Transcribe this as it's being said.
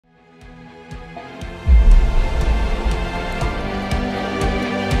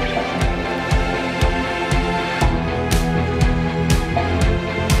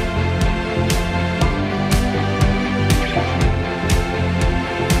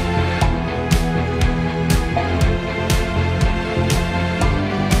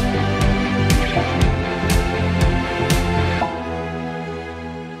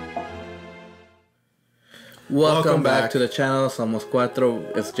Welcome back to the channel,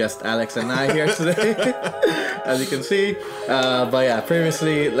 SomosCuatro. It's just Alex and I here today, as you can see. But yeah,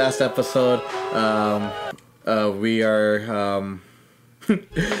 previously, last episode, we are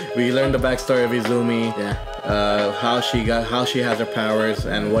we learned the backstory of Izumi. Yeah. How she has her powers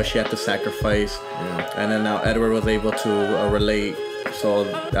and what she had to sacrifice. Yeah. And then now Edward was able to relate. So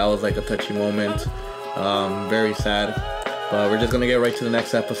that was like a touchy moment. Very sad. But we're just gonna get right to the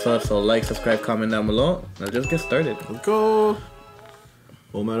next episode. So like, subscribe, comment down below. Let's just get started. Let's go.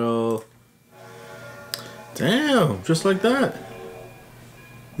 Full Metal. Damn, just like that.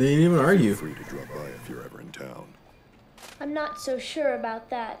 They didn't even argue. Free to drop by if you're ever in town. I'm not so sure about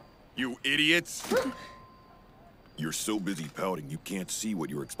that. You idiots! You're so busy pouting you can't see what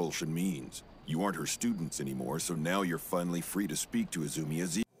your expulsion means. You aren't her students anymore, so now you're finally free to speak to Izumi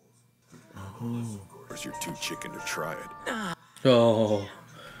as equals. Oh. Of course, you're too chicken to try it. Oh.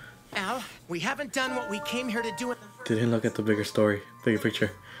 Al, we haven't done what we came here to do. Didn't look at the bigger story, bigger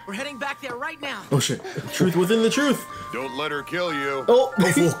picture. We're heading back there right now. Oh shit. Truth within the truth. Don't let her kill you. Oh,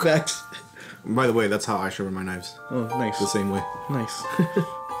 facts. By the way, that's how I sharpen my knives. Oh, nice. The same way. Nice.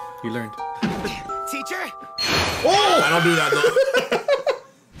 You learned. Teacher? Oh! I don't do that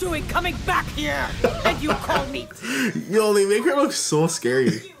though. Doing coming back here, and you call me. Yo, they make her look so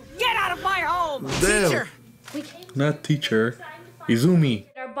scary. Get out of my home, Damn. teacher. We came Not teacher. Izumi.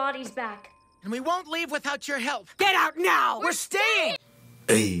 to get our bodies back. And we won't leave without your help. Get out now. We're staying.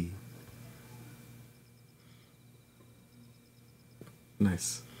 Hey.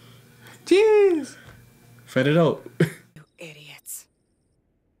 Nice. Jeez. Fight it out. You idiots.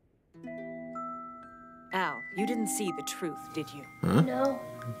 Al, you didn't see the truth, did you? Huh? No,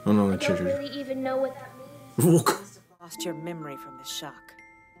 Oh no, I that's don't true. really even know what that means. Lost your memory from the shock.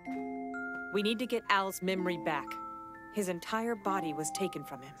 We need to get Al's memory back. His entire body was taken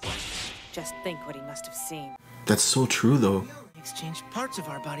from him. Just think what he must have seen. That's so true though. We exchanged parts of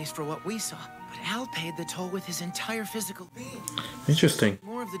our bodies for what we saw, but Al paid the toll with his entire physical being. Interesting.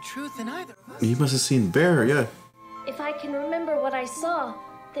 More of the truth than either of us. He must have seen Bear, yeah. If I can remember what I saw,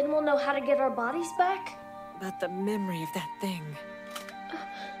 then we'll know how to get our bodies back. But the memory of that thing.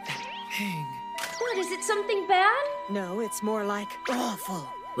 Hang. What, is it something bad? No, it's more like awful.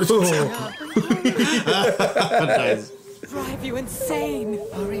 Nice. Drive you insane.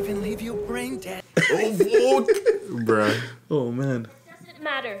 Or even leave you brain dead. Oh, bruh. Oh man. Doesn't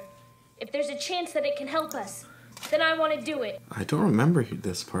matter. If there's a chance that it can help us, then I want to do it. I don't remember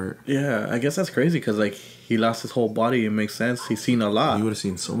this part. Yeah, I guess that's crazy because like he lost his whole body. It makes sense. He's seen a lot. You would have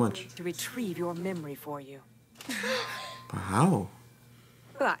seen so much. To retrieve your memory for you. But how?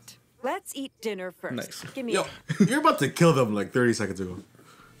 But let's eat dinner first. Nice. Give me Yo, you're about to kill them like 30 seconds ago.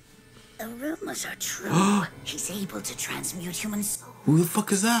 The rumors are true. He's able to transmute human souls. Who the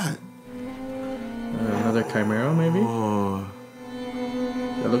fuck is that? Another chimera, maybe? Oh,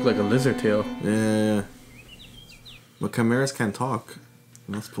 That looked like a lizard tail. yeah. But chimeras can't talk.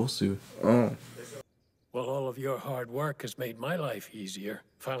 They're not supposed to. Oh. Well, all of your hard work has made my life easier.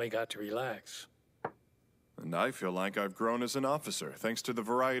 Finally got to relax. And I feel like I've grown as an officer, thanks to the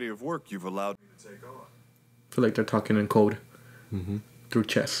variety of work you've allowed me to take on. I feel like they're talking in code. Through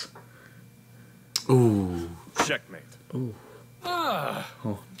chess. Ooh. Checkmate. Ooh. Ah,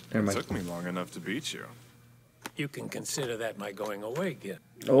 Oh, never mind. Took me long enough to beat you. you can consider that my going away gift.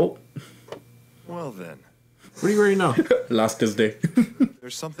 Oh, Well then, What are you ready now? lost this day.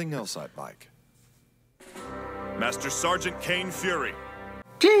 there's something else I'd like. Master Sergeant Kane Fury.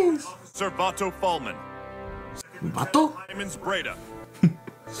 Jeez. Sir Bato Fallman. Bato? Simons Breda.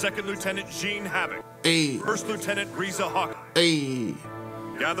 Second Lieutenant Jean Havoc. Hey. First Lieutenant Riza Hawk. Hey.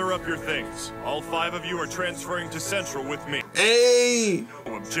 Gather up your things. All 5 of you are transferring to Central with me. Hey.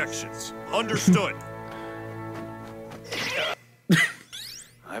 No objections. Understood.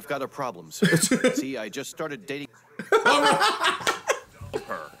 I've got a problem, sir. See, I just started dating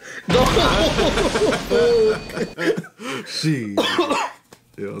Her. Jeez.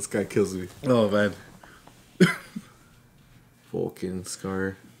 Yo, this guy kills me. Oh man. Vulcan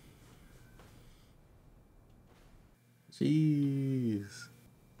scar. Jeez.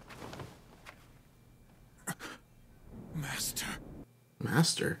 Master.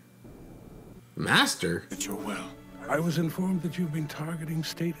 Master? Master? That you're well. I was informed that you've been targeting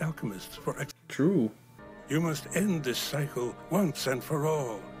state alchemists for True. You must end this cycle once and for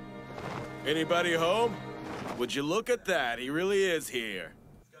all. Anybody home? Would you look at that? He really is here.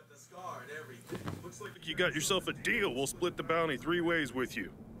 Got the scar and everything. Looks like you got yourself a deal. We'll split the bounty 3 ways with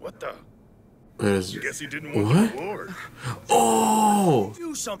you. What the? Guess he didn't want What? the reward. Oh!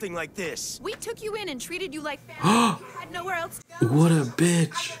 Do something like this. We took you in and treated you like family. You had nowhere else to go. What a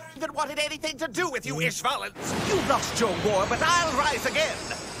bitch. even wanted anything to do with you, Ishvalans. You lost your war, but I'll rise again.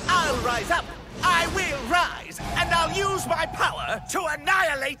 I'll rise up. I will rise, and I'll use my power to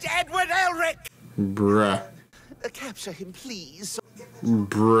annihilate Edward Elric. Bruh. Capture him, please.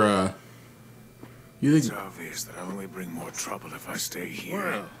 Bruh. You think... It's obvious that I'll only bring more trouble if I stay here.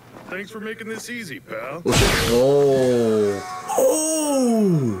 Well, thanks for making this easy, pal. Oh.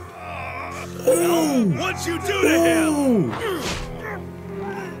 Oh. Oh. What'd you do to him?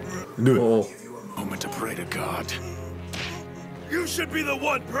 Do it. Oh. Moment to pray to God. You should be the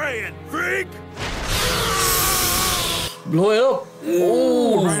one praying, freak! Blow it up.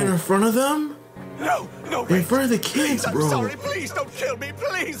 Oh, right in front of them? No, wait. In front of the kids, please, bro. I'm sorry, please don't kill me,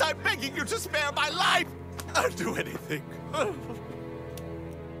 please. I'm begging you to spare my life. I'll do anything.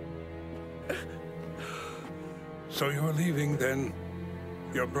 So you're leaving, then?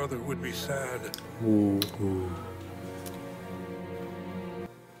 Your brother would be sad. Ooh.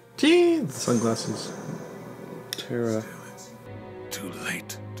 Jeez. Sunglasses. Tara. Too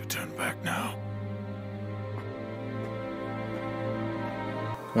late to turn back now.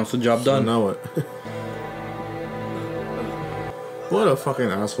 Wants the job done. Now what? What a fucking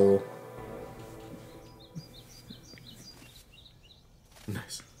asshole.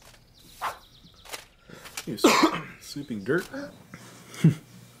 Nice. You sweeping dirt?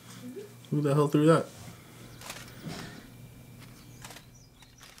 Who the hell threw that?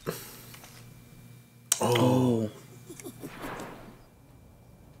 Oh.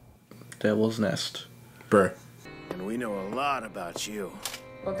 Devil's Nest. Bruh. And we know a lot about you.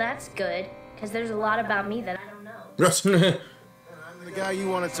 Well, that's good, because there's a lot about me that I don't know. I'm the guy you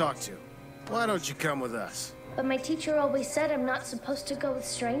want to talk to. Why don't you come with us? But my teacher always said I'm not supposed to go with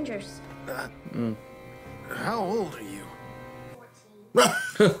strangers. How old are you?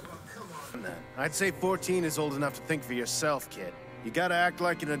 14. I'd say 14 is old enough to think for yourself, kid. You gotta act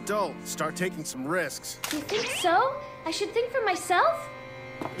like an adult. Start taking some risks. You think so? I should think for myself?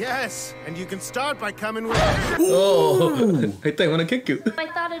 Yes, and you can start by coming with... Oh, I think I want to kick you. I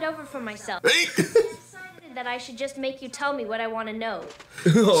thought it over for myself. I decided that I should just make you tell me what I want to know.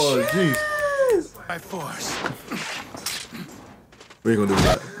 Oh, jeez. By force. We ain't gonna do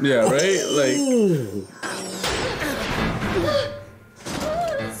that. Yeah, right? Like...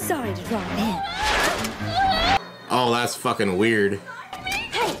 Sorry to drop in. Oh, that's fucking weird.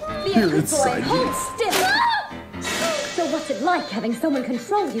 Hey, be a good boy. Hold still. So what's it like having someone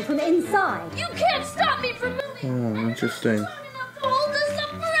control you from inside? You can't stop me from moving. Oh, interesting. Hold us up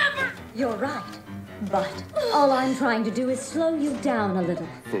forever. You're right. But all I'm trying to do is slow you down a little.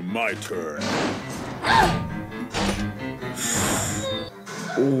 For my turn.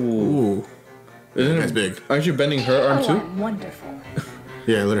 Ooh. Isn't That's big. Aren't you bending her arm too? I'm wonderful.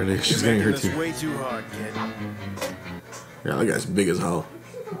 Yeah, literally. She's getting her This too. way too hard, kid. Yeah, that guy's big as hell.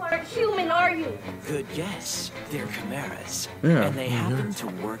 You aren't human, are you? Good guess. They're chimeras. Yeah. And they happen to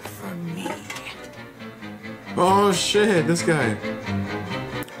work for me. Oh shit, this guy.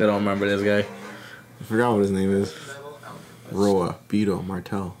 They don't remember this guy. I forgot what his name is. Roa, Beto,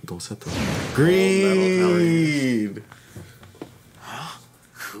 Martel, Dolcetto. Greed!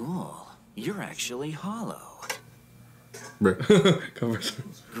 Cool. You're actually hollow.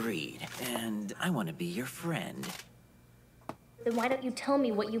 Greed. And I want to be your friend. Then why don't you tell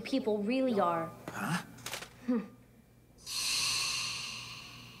me what you people really are? Huh?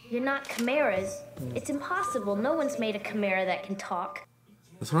 You're not chimeras. It's impossible. No one's made a chimera that can talk.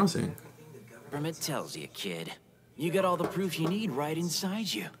 That's what I'm saying. Government tells you, kid. You got all the proof you need right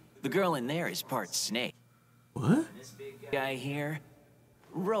inside you. The girl in there is part snake. What? This big guy here.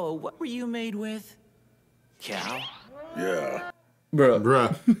 Ro, what were you made with? Cow? Yeah.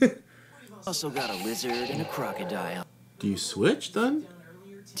 Bruh. Also got a lizard and a crocodile. Do you switch then?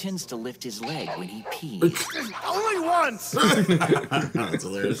 Tends to lift his leg when he pees. Only once! That's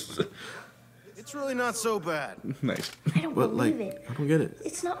hilarious. It's really not so bad. Nice. I don't But believe like, it. I don't get it.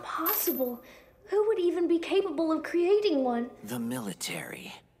 It's not possible. Who would even be capable of creating one? The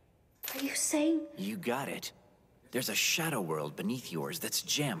military. Are you saying? You got it. There's a shadow world beneath yours that's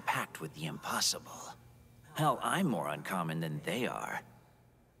jam-packed with the impossible. Hell, I'm more uncommon than they are.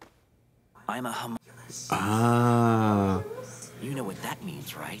 I'm a Ah. You know what that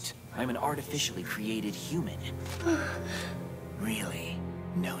means, right? I'm an artificially created human. Really,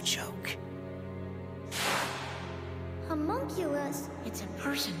 no joke. Homunculus? It's a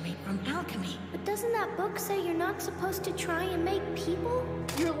person made from alchemy. But doesn't that book say you're not supposed to try and make people?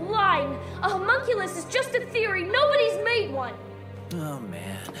 You're lying! A homunculus is just a theory! Nobody's made one! Oh,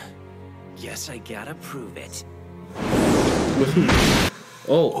 man. Guess I gotta prove it.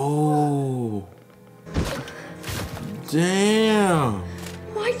 Oh. Damn.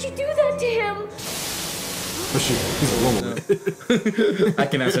 Why Why'd you do that to him? He's a woman. I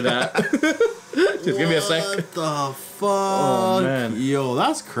can answer that. Just give me a sec. What the fuck? Oh, man. Yo,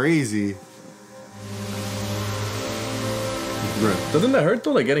 that's crazy. Bruh. Doesn't that hurt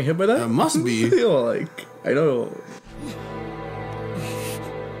though, like getting hit by that? It must be. Yo, like, I know.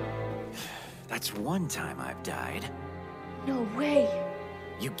 That's one time I've died. No way.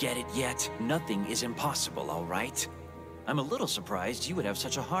 You get it yet? Nothing is impossible, all right? I'm a little surprised you would have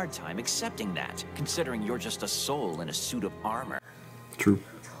such a hard time accepting that, considering you're just a soul in a suit of armor. True.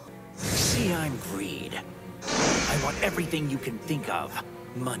 See, I'm greed. I want everything you can think of.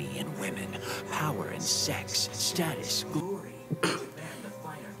 Money and women, power and sex, status, glory, and the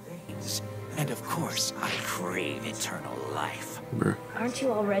finer things. And of course, I crave eternal life. Bruh. Aren't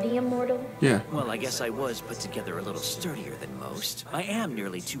you already immortal? Yeah. Well, I guess I was put together a little sturdier than most. I am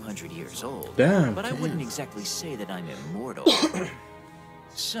nearly 200 years old. Damn. But I wouldn't exactly say that I'm immortal.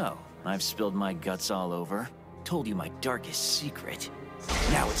 So, I've spilled my guts all over, told you my darkest secret.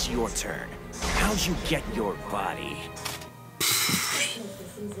 Now it's your turn. How'd you get your body?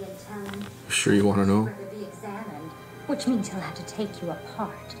 Sure you want to know? Which means he'll have to take you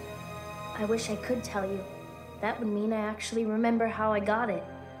apart. I wish I could tell you. That would mean I actually remember how I got it.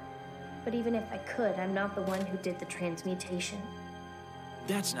 But even if I could, I'm not the one who did the transmutation.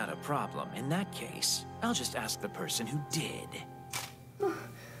 That's not a problem. In that case, I'll just ask the person who did.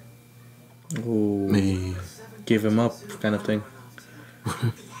 Ooh. Me. Give him up, kind of thing.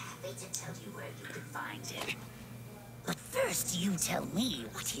 But first, you tell me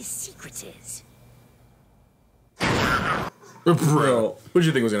what his secret is. Bro, what did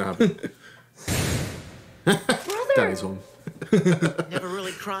you think was gonna happen? Brother! Daddy's home. Never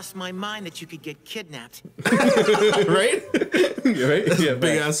really crossed my mind that you could get kidnapped. Right? Right? Yeah,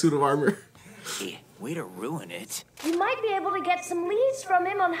 big ass suit of armor. Hey, way to ruin it. You might be able to get some leads from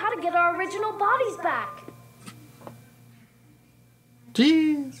him on how to get our original bodies back.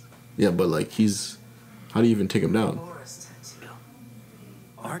 Jeez. Yeah, but like he's. How do you even take him down?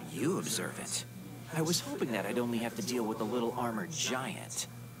 Aren't you observant? I was hoping that I'd only have to deal with a little armored giant.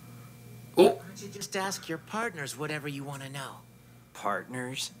 Oh. Why don't you just ask your partners whatever you want to know?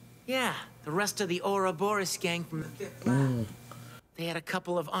 Partners? Yeah, the rest of the Ouroboros gang from the 5th lab. They had a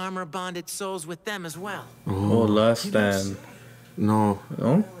couple of armor-bonded souls with them as well. Oh, less than. No.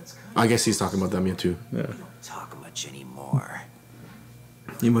 No? I guess he's talking about them yet too. Yeah. Don't talk much anymore.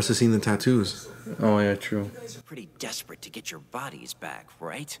 You must have seen the tattoos. Oh, yeah, true. You guys are pretty desperate to get your bodies back,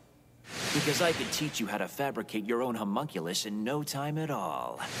 right? Because I could teach you how to fabricate your own homunculus in no time at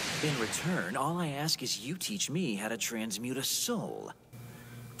all. In return, all I ask is you teach me how to transmute a soul.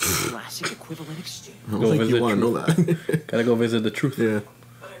 Classic equivalent exchange. I don't think you want to know that. Gotta go visit the truth. Yeah.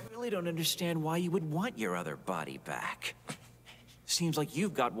 But I really don't understand why you would want your other body back. Seems like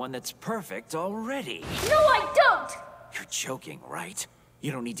you've got one that's perfect already. No, I don't! You're joking, right?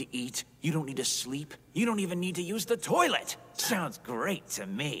 You don't need to eat, you don't need to sleep, you don't even need to use the toilet. Sounds great to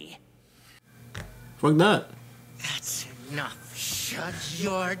me. Fuck that. That's enough. Shut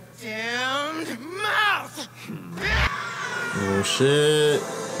your damned mouth! Oh shit.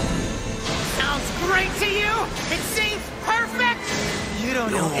 Sounds great to you? It seems perfect? You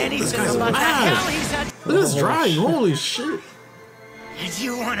don't know anything about the hell he's had. Look at this drawing. Holy shit. And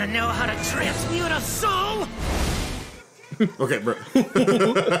you want to know how to transmute a soul? Okay, bro. With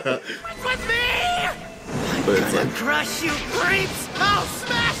me! But it's like, Crush you creeps! I'll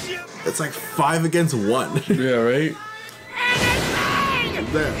smash you! it's like 5 against 1. Yeah, right?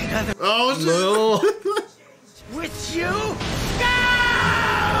 Anything! There. Oh shit. No. With you? Go!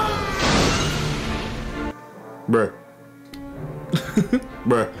 Bruh.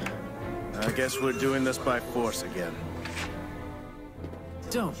 Bruh. I guess we're doing this by force again.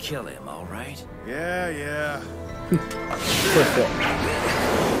 Don't kill him, all right? Yeah.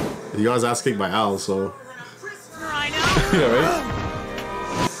 You guys asking by Al, so. I know! Yeah,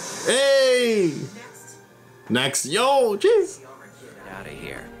 right? Hey! Next. Yo, jeez. Get out of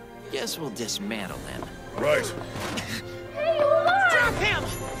here. Guess we'll dismantle him. Right. Hey, look! Drop him!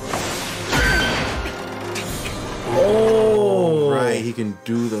 Oh! Right, he can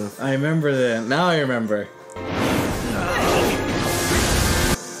do the. I remember that. Now I remember.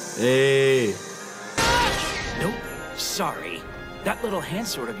 Hey. Nope. Sorry. That little hand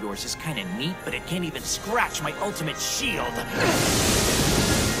sword of yours is kind of neat, but it can't even scratch my ultimate shield.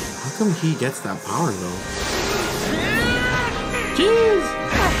 How come he gets that power though? Jeez.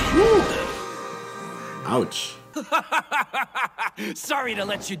 Woo. Ouch. Sorry to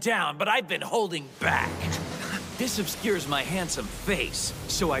let you down, but I've been holding back. This obscures my handsome face,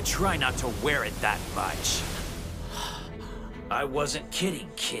 so I try not to wear it that much. I wasn't kidding,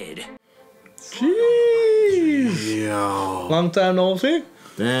 kid. Jeez. Yo. Long time no see.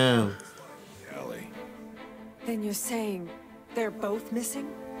 Damn. Then you're saying they're both missing?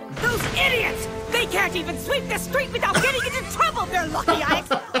 Those idiots! They can't even sweep the street without getting into trouble! They're lucky I...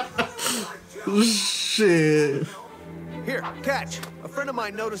 Shit. Here, catch. A friend of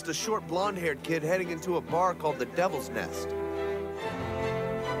mine noticed a short blonde-haired kid heading into a bar called the Devil's Nest.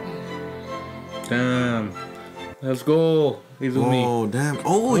 Damn. Let's go. Izumi. Oh, damn.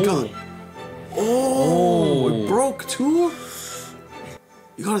 Oh, he got... Oh, it broke too?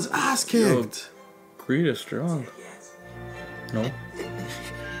 He got his ass kicked. Yo, Creed is strong. No?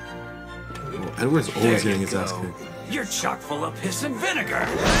 Oh, Edward's always getting his ass kicked. You're chock full of piss and vinegar.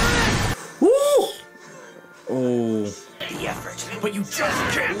 Woo! Oh. The effort, but you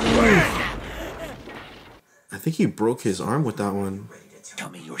just can't win. I think he broke his arm with that one. Tell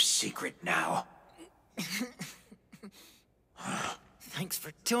me your secret now. Thanks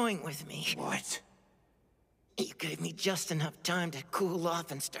for toying with me. What? You gave me just enough time to cool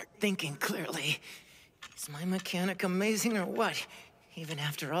off and start thinking clearly. Is my mechanic amazing or what? Even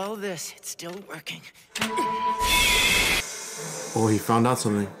after all this, it's still working. Oh, he found out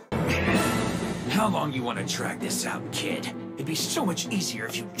something. How long you want to drag this out, kid? It'd be so much easier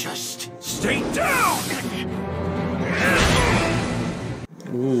if you just stay down!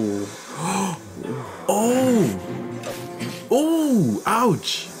 Ooh. Oh! Oh!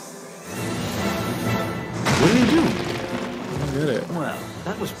 Ouch! What did he do? I get it. Well,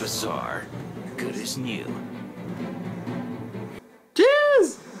 that was bizarre. Good as new.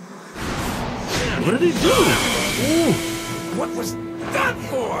 Jeez! What did he do? Ooh! What was that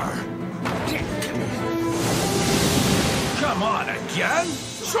for? Come on again?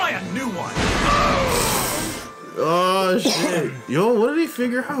 Try a new one. Oh shit! Yo, what did he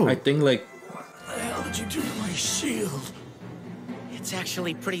figure out? I think like. What the hell did you do to my shield? It's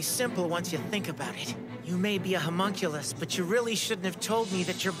actually pretty simple once you think about it. You may be a homunculus, but you really shouldn't have told me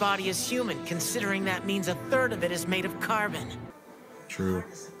that your body is human, considering that means a third of it is made of carbon. True.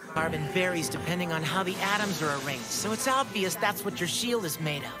 Carbon varies depending on how the atoms are arranged, so it's obvious that's what your shield is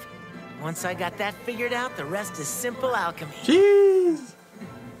made of. Once I got that figured out, the rest is simple alchemy. Jeez!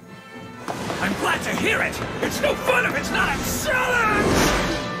 I'm glad to hear it! It's no fun if it's not a challenge!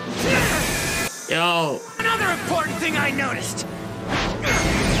 Yo! Another important thing I noticed!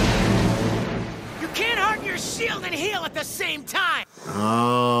 You can't harden your shield and heal at the same time!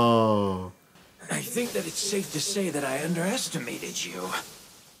 Oh. I think that it's safe to say that I underestimated you.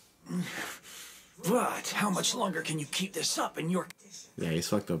 But how much longer can you keep this up in your... Yeah, he's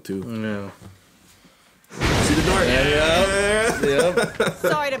fucked up too. Yeah. See the door? Yep.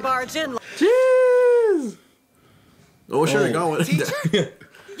 Sorry to barge in. Jeez! Oh, sure, I got one.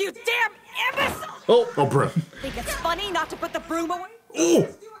 You damn imbecile! Oh, bro. Think it's funny not to put the broom away? Oh!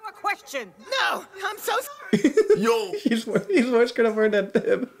 A question. No, I'm so Yo! He's more scared of her than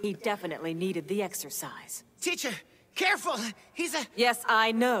him. He definitely needed the exercise. Teacher, careful! He's a... Yes,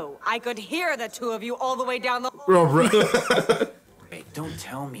 I know. I could hear the two of you all the way down the... Bro. Hey, don't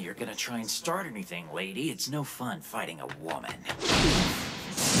tell me you're gonna try and start anything, lady. It's no fun fighting a woman.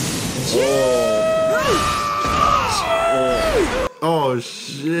 Oh,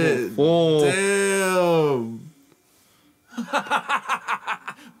 shit. Oh. Damn.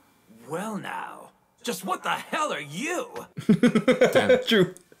 Well now, just what the hell are you? Damn.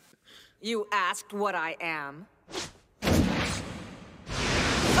 True. You asked what I am. A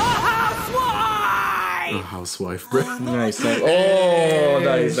housewife! A housewife, bro. Nice. Oh,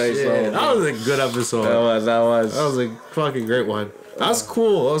 nice. That was a good episode. That was. That was a fucking great one. That's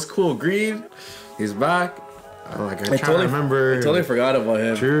cool. Greed, he's back. I totally remember. I totally forgot about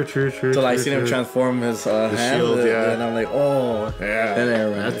him. True. Till I seen him transform his hand, shield, yeah. and I'm like, oh, yeah.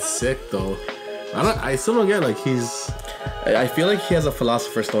 That's sick though. I still don't get he's. I feel like he has a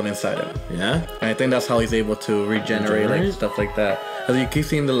philosopher's stone inside him. Yeah. And I think that's how he's able to regenerate? Stuff like that. Cause you keep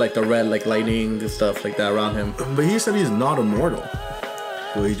seeing the red lightning and stuff like that around him. But he said he's not immortal.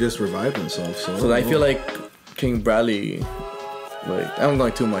 Well, he just revived himself. So I feel like King Bradley. I'm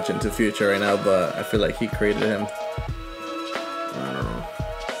going too much into future right now, but I feel like he created him. I don't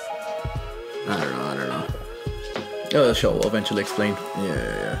know. The show will eventually explain.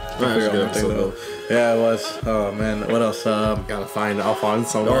 Yeah. Yeah, it was. Oh man, what else? Gotta find Alphonse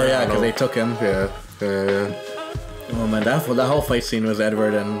somewhere. Oh yeah, because they took him. Yeah. Oh man, that whole fight scene with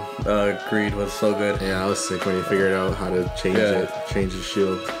Edward and Greed was so good. Yeah, I was sick when he figured out how to change his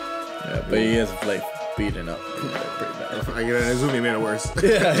shield. Yeah, but he is beaten up pretty bad. I get it. Izumi made it worse.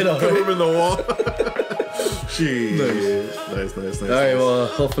 Yeah, I know. Threw him in the wall. Nice. Alright, well,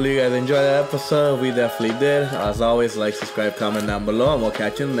 hopefully you guys enjoyed that episode. We definitely did. As always, like, subscribe, comment down below, and we'll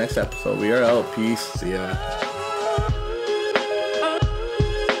catch you in the next episode. We are out. Peace. See ya.